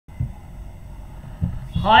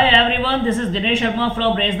Hi everyone, this is Dinesh Sharma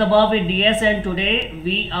from Raise the Bar with DS, and today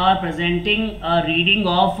we are presenting a reading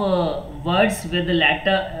of words with the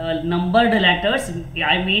numbered letters.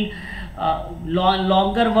 I mean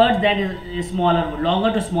longer words than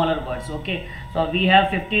longer to smaller words. Okay, so we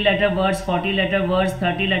have 50 letter words, 40 letter words,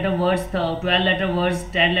 30 letter words, 12 letter words,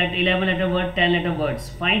 11 letter words, 10 letter words.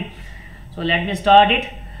 Fine. So let me start it.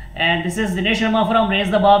 And this is Dinesh Sharma from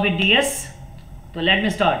Raise the Bar with DS. So let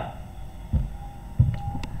me start.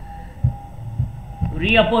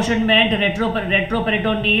 Reapportionment,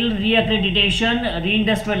 retroperitoneal, reaccreditation,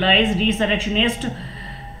 reindustrialize, resurrectionist,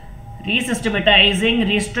 resystematizing,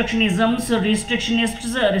 restrictionisms, restrictiveness,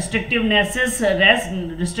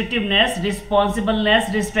 responsibleness,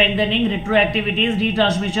 restrengthening, retroactivities,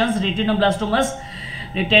 retransmissions, retinoblastomas,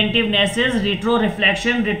 retentivenesses,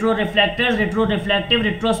 retroreflection, retroreflectors, retroreflective,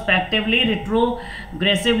 retrospectively,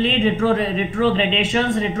 retrogressively,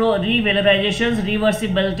 retrogradations, revalorizations,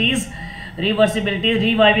 reversibilities,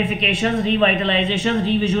 revivifications,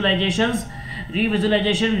 revitalizations,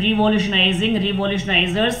 revisualization, revolutionizing,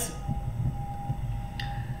 revolutionizers,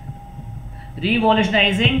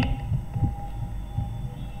 revolutionizing,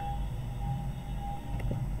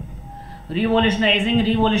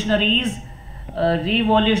 revolutionaries,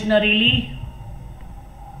 revolutionarily,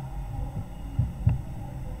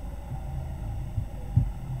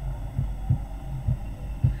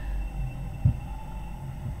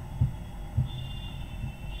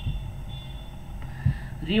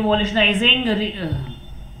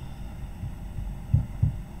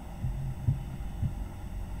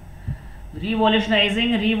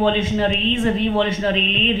 revolutionizing, revolutionaries,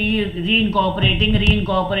 revolutionarily, reincorporating,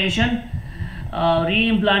 reincorporation,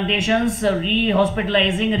 reimplantations,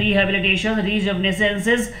 rehospitalizing, rehabilitation,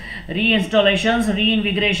 rejuvenescences, reinstallations,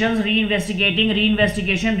 reinvigorations,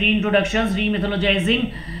 reinvestigation, reintroductions,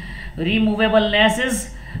 remythologizing, removablenesses,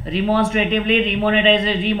 remonstratively,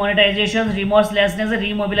 remonetizations, remorselessness,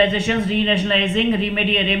 remobilizations, renationalizing,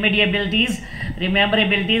 remediabilities,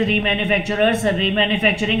 rememberabilities,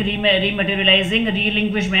 remanufacturing, rematerializing,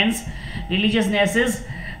 relinquishments, religiousnesses,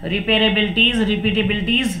 repairabilities,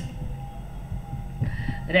 repeatabilities,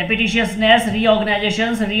 repetitiousness,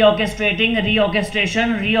 reorganizations, reorchestration,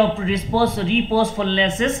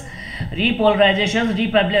 reposefulnesses, repolarizations,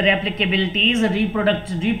 replicabilities,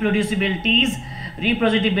 reproducibilities,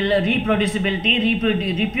 reproducibility,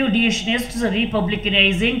 repudiationists,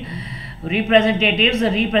 republicanizing, representatives,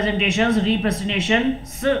 representations,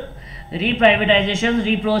 representations, reprivatizations,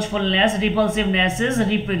 reproachfulness, repulsivenesses,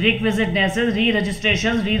 requisitenesses,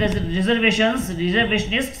 re-registrations,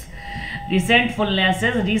 reservationists,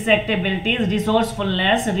 resentfulnesses, resectabilities,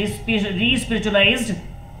 resourcefulness, re-spiritualized,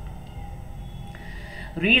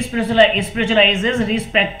 spiritualizes,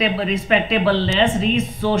 respectableness,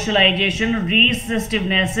 resocialization,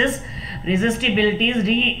 resistivenesses, resistibilities,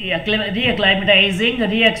 reacclimatizing,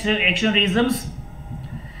 reactionisms,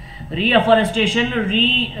 reafforestation,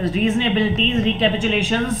 reasonabilities,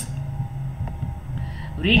 recapitulations,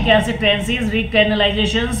 recalcitrancies,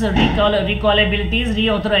 recanalizations, recallabilities,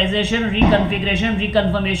 reauthorization, reconfiguration,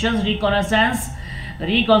 reconfirmations, reconnaissance,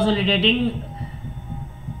 reconsolidating.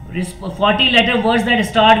 40 letter words that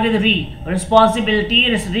start with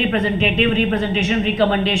responsibility, representative, representation,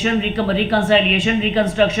 recommendation, reconciliation,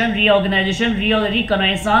 reconstruction, reorganization,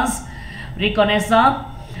 reconnaissance,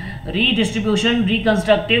 redistribution,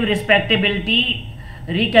 reconstructive, respectability,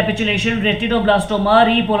 recapitulation, retinoblastoma,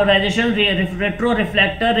 repolarization,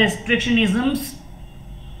 retroreflector,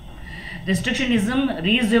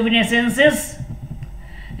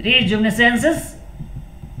 rejuvenescence,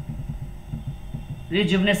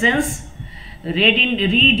 rejuvenescence,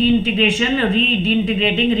 redeintegration,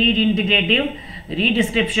 redintegrative,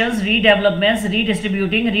 redescriptions, redevelopments,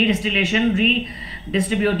 redistributing, redistillation,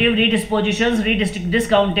 redistributive, redispositions,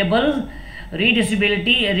 rediscountable,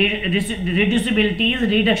 reducibilities,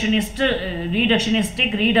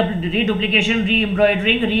 reductionistic, reduplication,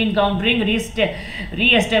 re-embroidering, re-encountering,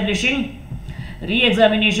 re-establishing,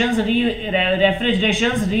 re-examinations,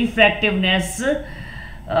 refrigerations,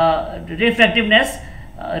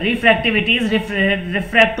 refractivities,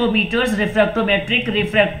 refractometers, refractometric,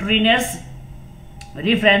 refractoriness,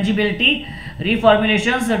 refrangibility,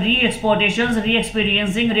 reformulations, re-exportations,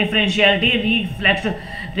 re-experiencing, referentiality,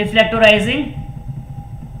 reflectorizing,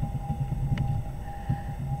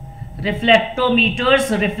 reflectometers,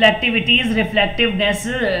 reflectivities, reflectiveness,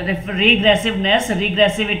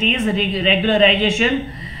 regressivities, regularization,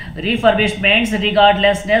 refurbishments,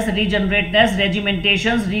 regardlessness, regenerateness,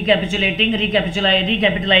 regimentations,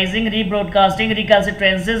 recapitalizing, rebroadcasting,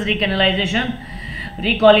 recalcitrances, recanalization,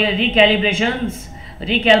 recalibrations,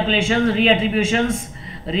 recalculations, reattributions,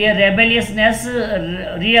 rebelliousness,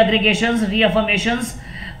 reaggregations, reaffirmations,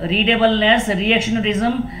 readableness,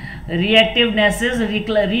 reactionarism, reactivenesses,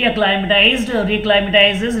 reacclimatizes,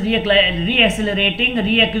 reaccelerating,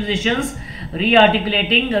 reacquisitions,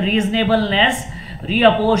 rearticulating, reasonableness,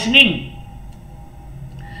 reapportioning,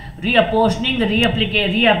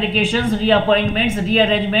 reapplications, reappointments,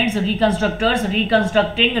 rearrangements, reconstructors,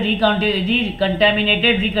 reconstructing,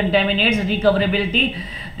 recontaminated, recontaminates, recoverability,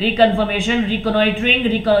 reconfirmation, reconnoitering,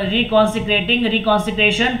 reconsecrating,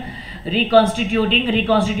 reconsecration, reconstituting,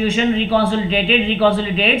 reconstitution, reconsolidated,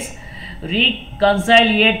 reconsolidates,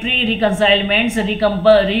 reconciliatory, reconcilements,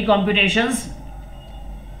 recomputations,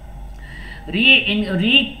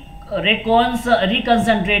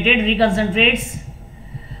 reconcentrated,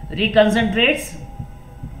 reconcentrates.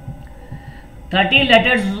 30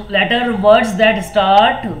 letter words that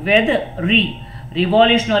start with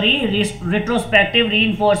revolutionary, retrospective,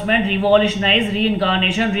 reinforcement, revolutionize,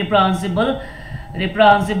 reincarnation, reprehensible,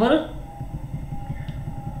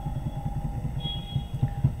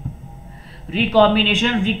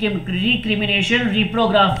 recombination, recrimination,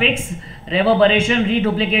 reprographics, reverberation,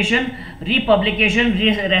 reduplication, republication,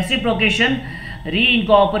 reciprocation,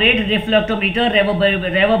 reincorporate, reflectometer,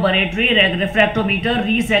 reverberatory, refractometer,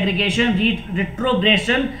 resegregation,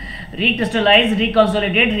 retrogression, recrystallize,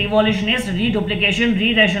 reconsolidate, revolutionist, reduplication,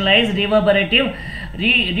 re-rationalize, reverberative,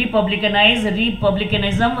 republicanize,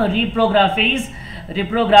 republicanism, reprographers,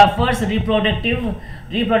 reproductives,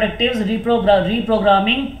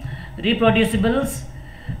 reprogramming, reproducibles,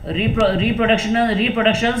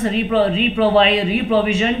 reproductions,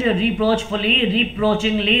 reprovisioned, reproachfully,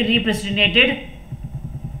 reproachingly, repristinated,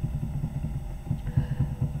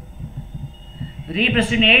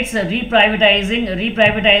 repristinates, reprivatizing,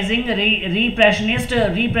 repressionist,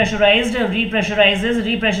 repressurized, repressurizes,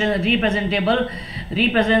 representable,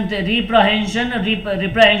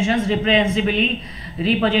 reprehensions, reprehensibly,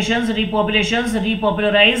 repossessions, repopulations,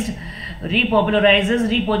 repopularized, repopularizes,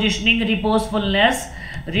 repositioning, reposefulness,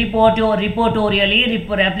 reportorially,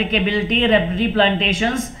 replicability,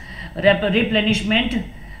 replantations, replenishment,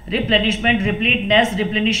 repleteness,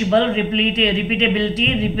 replenishable, repeatability,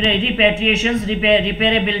 repatriations,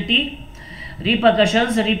 repairability,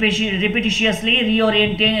 repercussions, repetitiously,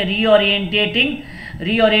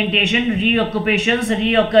 reorientation, reoccupations,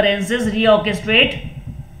 reoccurrences, reorchestrate,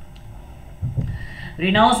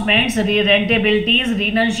 renouncements, rentabilities,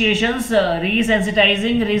 renunciations,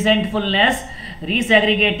 resensitizing, resentfulness,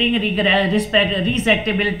 resegregating,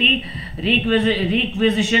 resectability,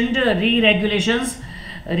 requisitioned, re-regulations,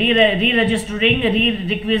 re-registering,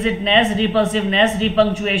 requisiteness, repulsiveness,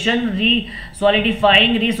 repunctuation,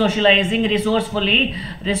 re-solidifying, re-socializing, resourcefully,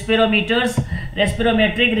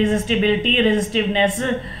 respirometric, resistibility, resistiveness,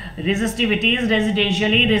 resistivities,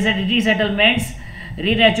 residentially, resettlements,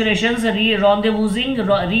 renaturations, rendezvousing,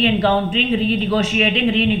 re-encountering,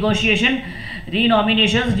 renegotiation,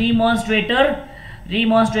 renominations, remonstrators,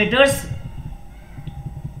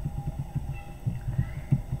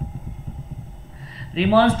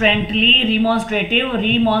 remonstrantly, remonstrative,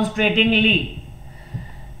 remonstratingly.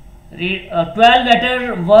 12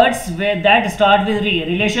 letter words that start with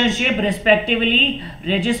relationship, respectively,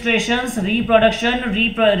 registrations, reproduction,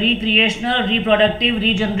 recreational, reproductive,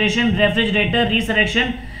 regeneration, refrigerator,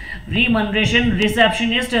 resurrection, remuneration,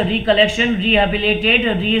 receptionist, recollection, rehabilitate,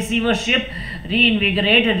 receivership,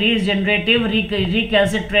 reinvigorate, regenerative,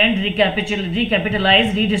 recalcitrant,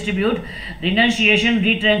 recapitalize, redistribute, renunciation,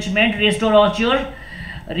 retrenchment, restaurateur,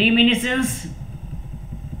 reminiscence,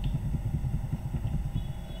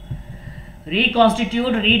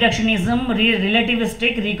 reconstitute, reductionism,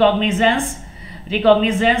 relativistic, recognizance,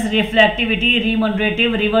 reflectivity,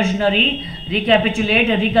 remunerative, reversionary, recapitulate,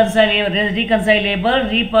 reconcilable,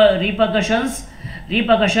 repercussion,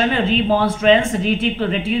 remonstrance,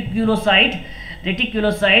 reticulocyte,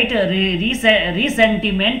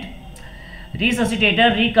 resentiment,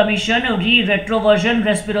 resuscitator, recommission, retroversion,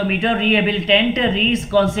 respirometer, rehabilitant,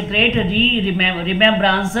 reconsecrate,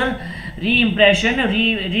 remembrancer, reimpression,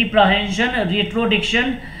 reprehension,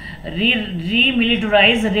 retrodiction,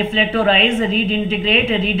 remilitarize, reflectorize, redintegrate,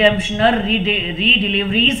 redemptioner,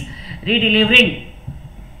 redelivering,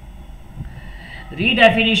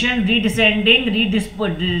 redefinition, redescending,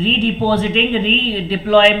 redepositing,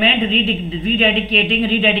 redeployment, rededicating,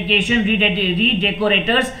 rededication,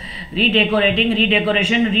 redecorators, redecorating,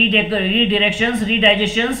 redecoration, redirections,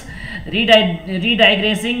 redigestions,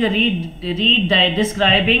 redigressing,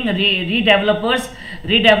 redescribing, redevelopers,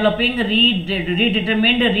 redeveloping,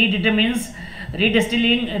 redetermined, redetermines,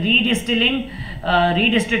 redistilling,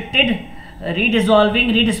 redistricted,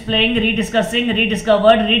 redissolving, redisplaying, rediscussing,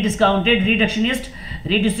 rediscovered, rediscounted, reductionist,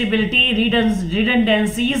 reducibility,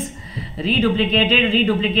 redundancies, reduplicated,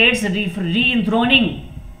 reduplicates, re-enthroning,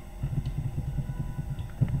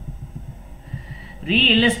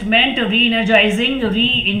 re-enlistment, re-energizing,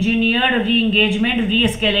 re-engineered, re-engagement,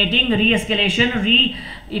 re-escalating, re-escalation,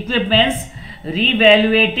 re-equipments,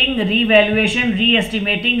 re-evaluating, re-evaluation,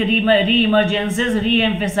 re-estimating, re-emergences,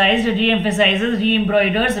 re-emphasized, re-emphasizes,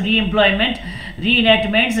 re-embroiders, re-employment,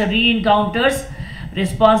 re-enactments, re-encounters,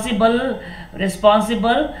 responsible,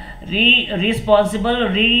 responsible, responsible,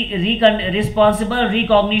 responsible,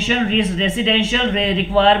 recognition, residential,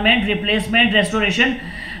 requirement, replacement, restoration,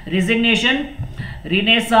 resignation,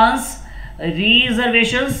 renaissance,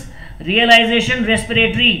 reservations, realization,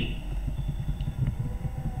 respiratory,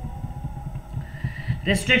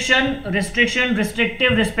 restriction,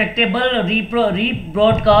 restrictive, respectable,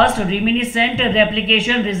 rebroadcast, reminiscent,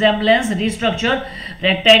 replication, resemblance, restructure,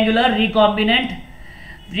 rectangular, recombinant,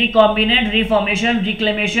 reformation,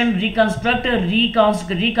 reclamation, reconstruct,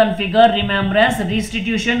 reconfigure, remembrance,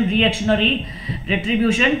 restitution, reactionary,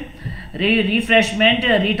 retribution, refreshment,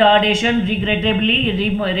 retardation, regrettably,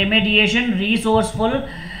 remediation, resourceful,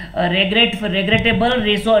 regrettable,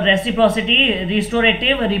 reciprocity,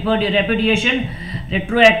 restorative, repudiation,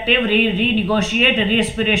 retroactive, renegotiate,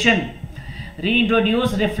 respiration,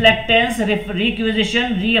 reintroduce, reflectance,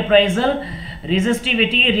 requisition, reappraisal,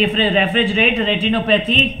 resistivity, refrigerate,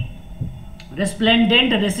 retinopathy,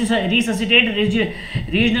 resplendent, resuscitate,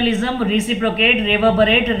 regionalism, reciprocate,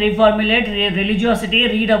 reverberate, reformulate, religiosity,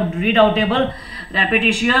 redoubtable,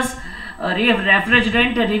 repetitious,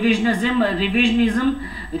 refrigerant, revisionism,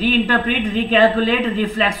 reinterpret, recalculate,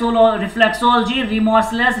 reflexology,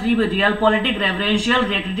 remorseless, realpolitik, reverential,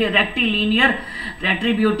 rectilinear,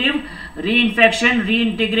 retributive, reinfection,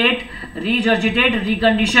 reintegrate, regurgitate,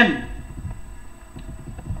 recondition,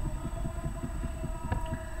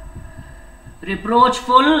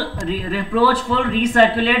 reproachful,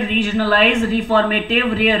 recirculate, regionalize,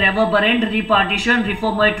 reformative, reverberant, repartition,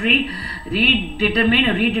 reformatory,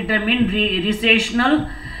 redetermine, recessional,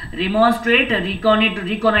 remonstrate, reconnoiter,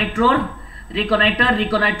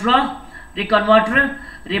 reconverter,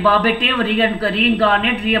 rebarbative,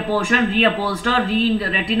 reincarnate, reapportion, reupholster,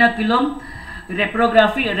 retinaculum,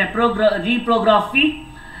 reprography,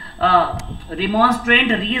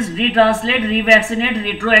 remonstrant, retranslate, revaccinate,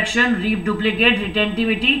 retroaction, reduplicate,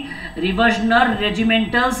 retentivity, reversioner,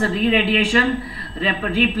 regimentals, re-radiation,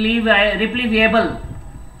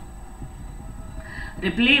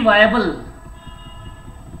 reply viable,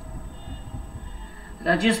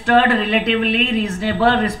 registered, relatively,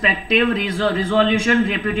 reasonable, respective, resolution,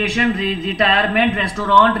 reputation, retirement,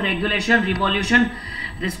 restaurant, regulation, revolution,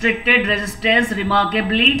 restricted, resistance,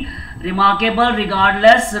 remarkable,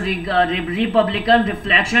 regardless, republican,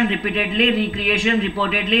 reflection, repeatedly, recreation,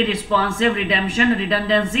 reportedly, responsive, redemption,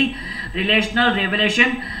 redundancy, relational,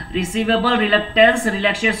 revelation, receivable, reluctance,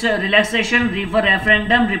 relaxation,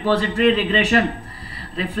 referendum, repository, regression,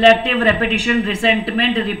 reflective, repetition,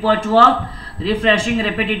 resentment, repertoire, refreshing,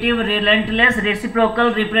 repetitive, relentless,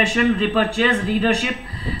 reciprocal, repression, repurchase, readership,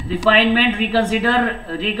 refinement, reconsider,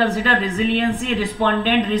 resiliency,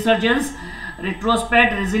 respondent, resurgence,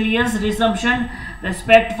 retrospect, resilience, resumption,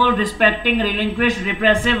 respectful, respecting, relinquish,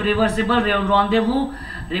 repressive, reversible, rendezvous,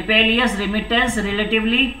 rebellious, remittance,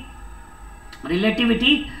 relativity,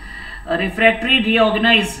 refractory,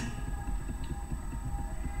 reorganize,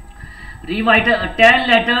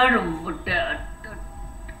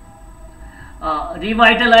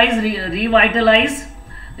 revitalize,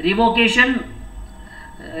 revocation,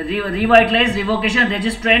 revitalize, revocation,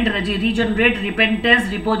 registrant, regenerate, repentance,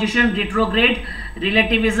 reposition, retrograde,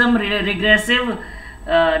 relativism, regressive,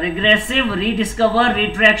 rediscover,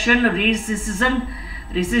 retraction, rescission,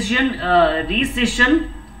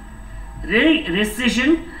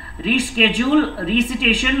 reschedule,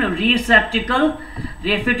 recitation, receptacle,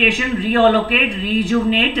 refutation, reallocate,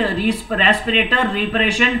 rejuvenate, respirator,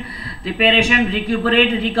 reparation,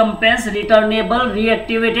 recuperate, recompense, returnable,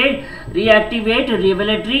 reactivate,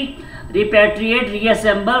 revelatory, repatriate,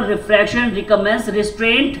 reassemble, refraction, recommence,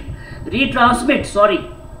 restraint, retransmit,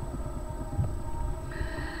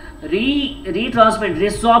 retransmit,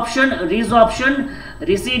 resorption,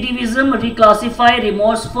 recidivism, reclassify,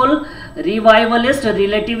 remorseful, revivalist,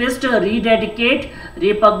 relativist, rededicate,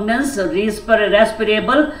 repugnance,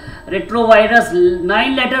 respirable, retrovirus,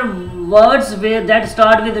 9-letter words that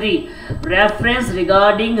start with re, reference,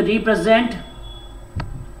 regarding, represent,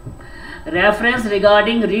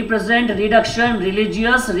 reduction,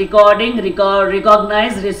 religious, recording,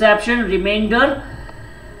 recognize, reception, remainder,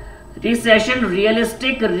 recession,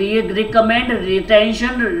 realistic, recommend,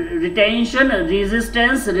 retention,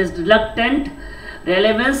 resistance, reluctant,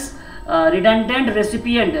 relevance, redundant,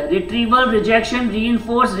 recipient, retrieval, rejection,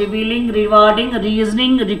 reinforce, revealing, rewarding,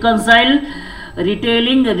 reasoning, reconcile,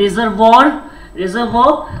 retailing, reservoir,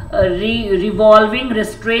 revolving,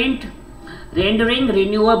 restraint, rendering,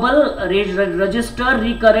 renewable, register,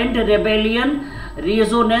 recurrent, rebellion,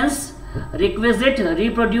 resonance, requisite,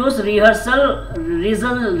 reproduce, rehearsal,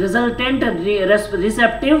 resultant,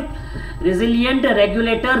 receptive, resilient,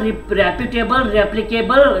 regulator, reputable,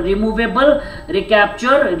 replicable, removable,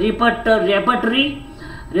 recapture, repertory,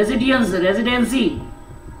 residency,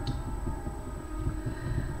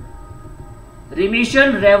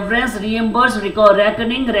 remission, reverence, reimburse,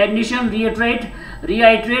 reckoning, rendition, reiterate,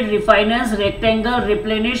 refinance, rectangle,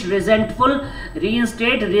 replenish, resentful,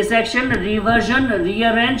 reinstate, resection, reversion,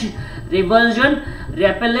 rearrange, revulsion,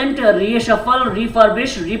 repellent, reshuffle,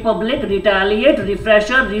 refurbish, republic, retaliate,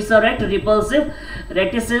 refresher, resurrect, repulsive,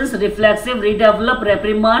 reticence, reflexive, redevelop,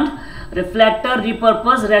 reprimand, reflector,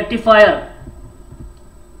 repurpose, rectifier.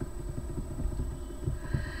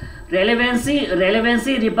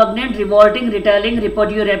 Relevancy, repugnant, revolting, retelling,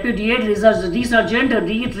 repudiate, resurgent,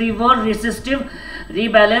 retriever, resistive,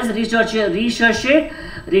 rebalance, recherche,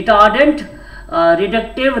 retardant,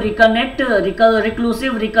 reductive, reconnect,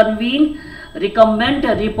 reclusive, reconvene, recumbent,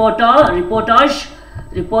 reportage,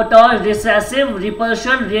 recessive,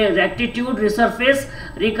 repulsion, rectitude, resurface,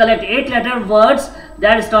 recollect. 8-letter words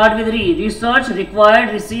that start with research,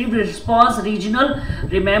 required, received, response, regional,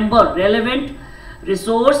 remember, relevant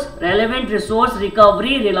resource,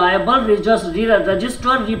 recovery, reliable,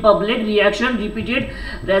 register, republic, reaction, repeated,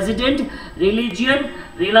 resident, religion,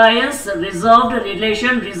 reliance, reserved,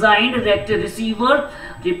 relation, resigned, receiver,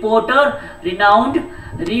 reporter, renowned,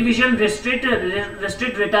 revision, restrict,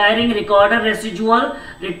 retiring, recorder, residual,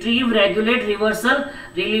 retrieve, regulate, reversal,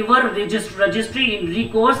 reliever, registry,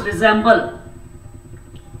 recourse, resemble.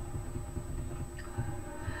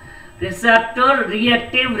 Receptor,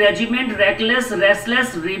 reactive, regiment, reckless,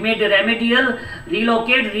 restless, remedial,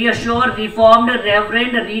 relocate, reassure, reformed,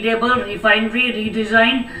 reverend, readable, refinery,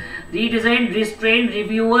 redesign, restrain,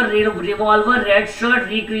 reviewer, revolver, red shirt,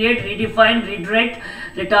 recreate, redefine, redirect,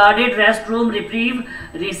 retarded, restroom, reprieve,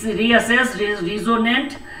 reassess,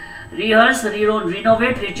 resonant, rehearse,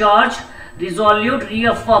 renovate, recharge, resolute,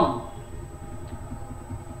 reaffirm.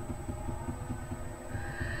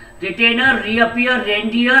 Retainer, reappear,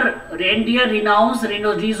 reindeer, renounce,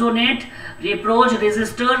 resonate, reproach,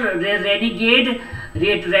 register, renegade,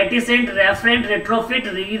 reticent, referent, retrofit,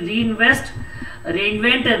 reinvest,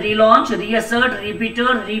 reinvent, relaunch, reassert,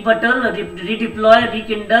 repeater, rebuttal, redeploy,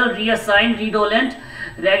 rekindle, reassign, redolent,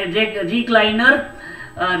 recliner,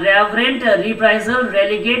 reverent, reprisal,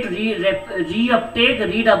 relegate, reuptake,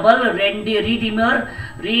 redouble, redeemer,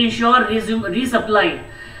 reinsure, resupply.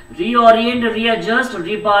 Reorient, readjust,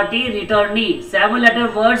 reparty, returnee.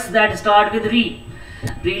 7-letter words that start with re.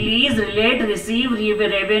 Release, relate, receive,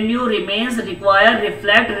 revenue, remains, require,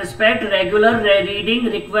 reflect, respect, regular, reading,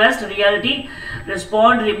 request, reality,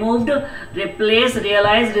 respond, removed, replace,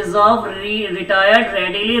 realize, resolve, retired,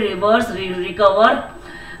 readily, reverse, recover,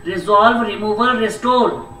 resolve, removal,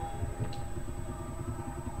 restore.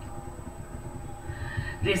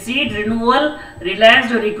 Receipt, renewal,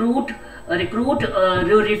 relaxed,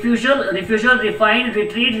 refusal, refine,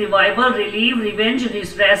 retreat, revival, relieve, revenge,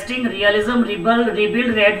 resting, realism, rebuild,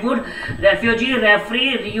 redwood, refugee,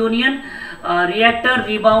 referee, reunion, reactor,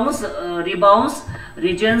 rebounce,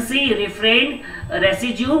 regency, refrain,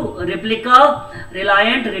 residue, replica,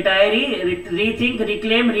 reliant, retiree, rethink,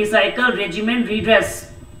 reclaim, recycle, regiment, redress.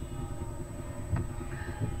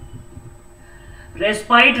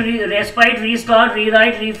 Respite, restart,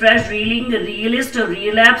 rewrite, refresh, reeling, realist,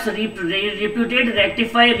 relapse, reputed,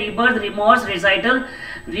 rectify, rebirth, remorse, recital,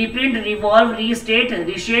 reprint, revolve, restate,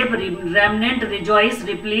 reshape, remnant, rejoice,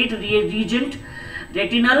 replete, regent,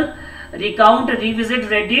 retinal, recount, revisit,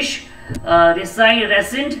 reddish,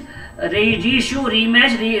 rescient, reissue,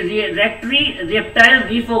 rematch, rectory, reptile,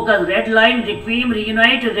 refocus, red line, requiem,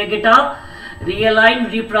 reunite, regatta,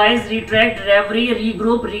 realign, reprise, retract, reverie,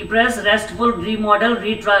 regroup, repress, restful, remodel,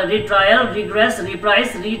 retrial, regress,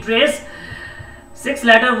 reprise, retrace.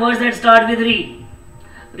 6-letter words that start with re.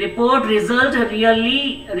 Report, result,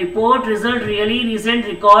 really, recent,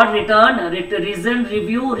 record, return, reason,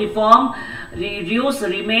 review, reform, reduce,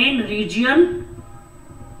 remain, region,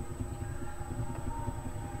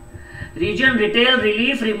 retail,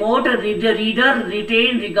 relief, remote, reader,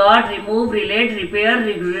 retain, regard, remove, relate, repair,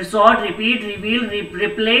 resort, repeat, reveal,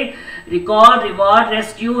 replay, recall, reward,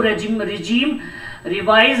 rescue, regime,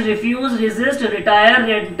 revise, refuse, resist, retire,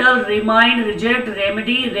 rental, remind, reject,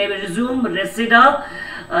 remedy, resume,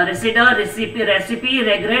 recipe,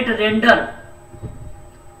 regret, render.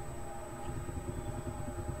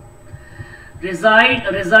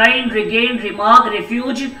 Resign, regain, remark,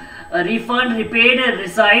 refuge, refund, repaid,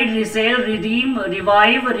 reside, resale, redeem,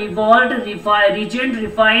 revive, revolt, regent,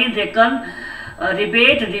 refine, reckon,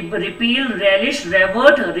 rebate, repeal, relish,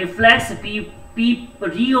 revert, reflex,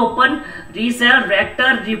 reopen, resell,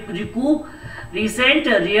 rector, recoup, resent,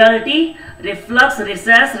 reality, reflux,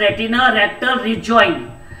 recess, retina, rectal,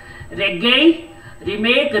 rejoin, reggae,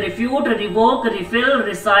 remake, refute, revoke, refill,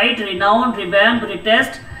 recite, renown, revamp,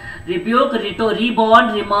 retest, rebuke,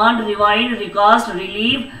 reborn, remand, rewind, recast,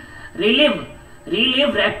 relive,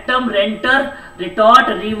 rectum, renter, retort,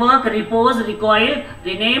 rework, repose, recoil,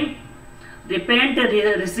 rename, repent,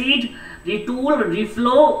 recede, retool,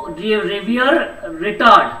 reflow, revere,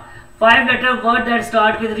 retard. 5-letter word that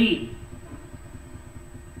start with re.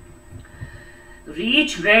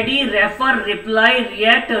 Reach, ready, refer, reply,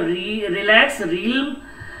 react, relax, realm,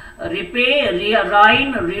 repay,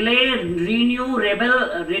 rein, relay, renew,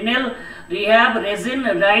 rebel, renel, rehab, resin,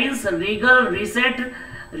 rise, regal, reset,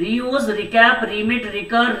 reuse, recap, remit,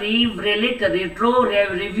 recur, relic, retro,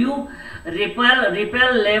 review,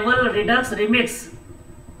 repel, level, redux, remix.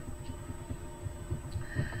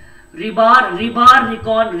 Rebar,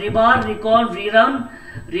 recon, rerun,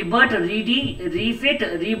 rebut, ready, refit,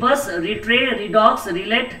 rebus, retray, redox,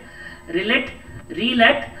 relet,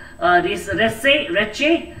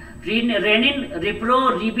 reche, renin, repro,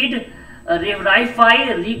 rebid, reify,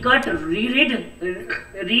 recut, redid,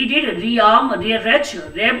 rearm, rewretch,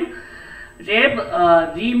 reb,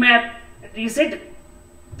 remap, reset,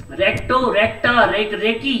 recto, recta,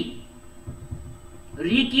 reki,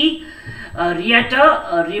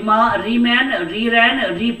 reata, reman, reran,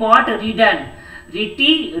 repot, redan,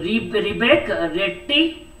 reti, rebec, reti,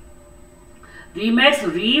 remax,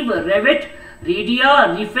 reeve, revit, redia,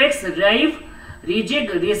 refix, rive, rejig,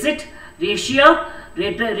 resit, ratio,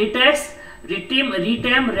 retax,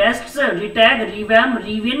 retam, rests, retag, revamp,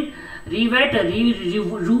 revin, revet,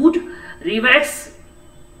 root, revax,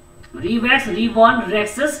 revon,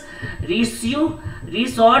 rexus, resue,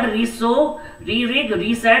 resort, resow, re-rig,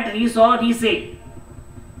 reset, resaw, resay.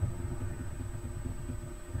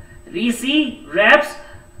 Resi, wraps,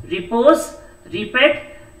 repose,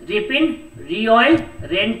 repack, repin, reoil,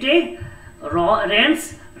 rente,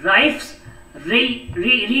 rents, rifes,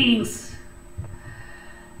 re-ings.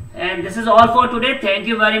 And this is all for today. Thank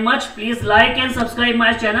you very much. Please like and subscribe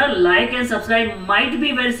my channel. Like and subscribe might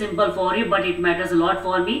be very simple for you, but it matters a lot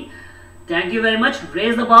for me. Thank you very much.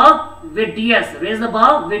 Raise the bar with DS. Raise the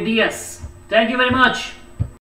bar with DS. Thank you very much.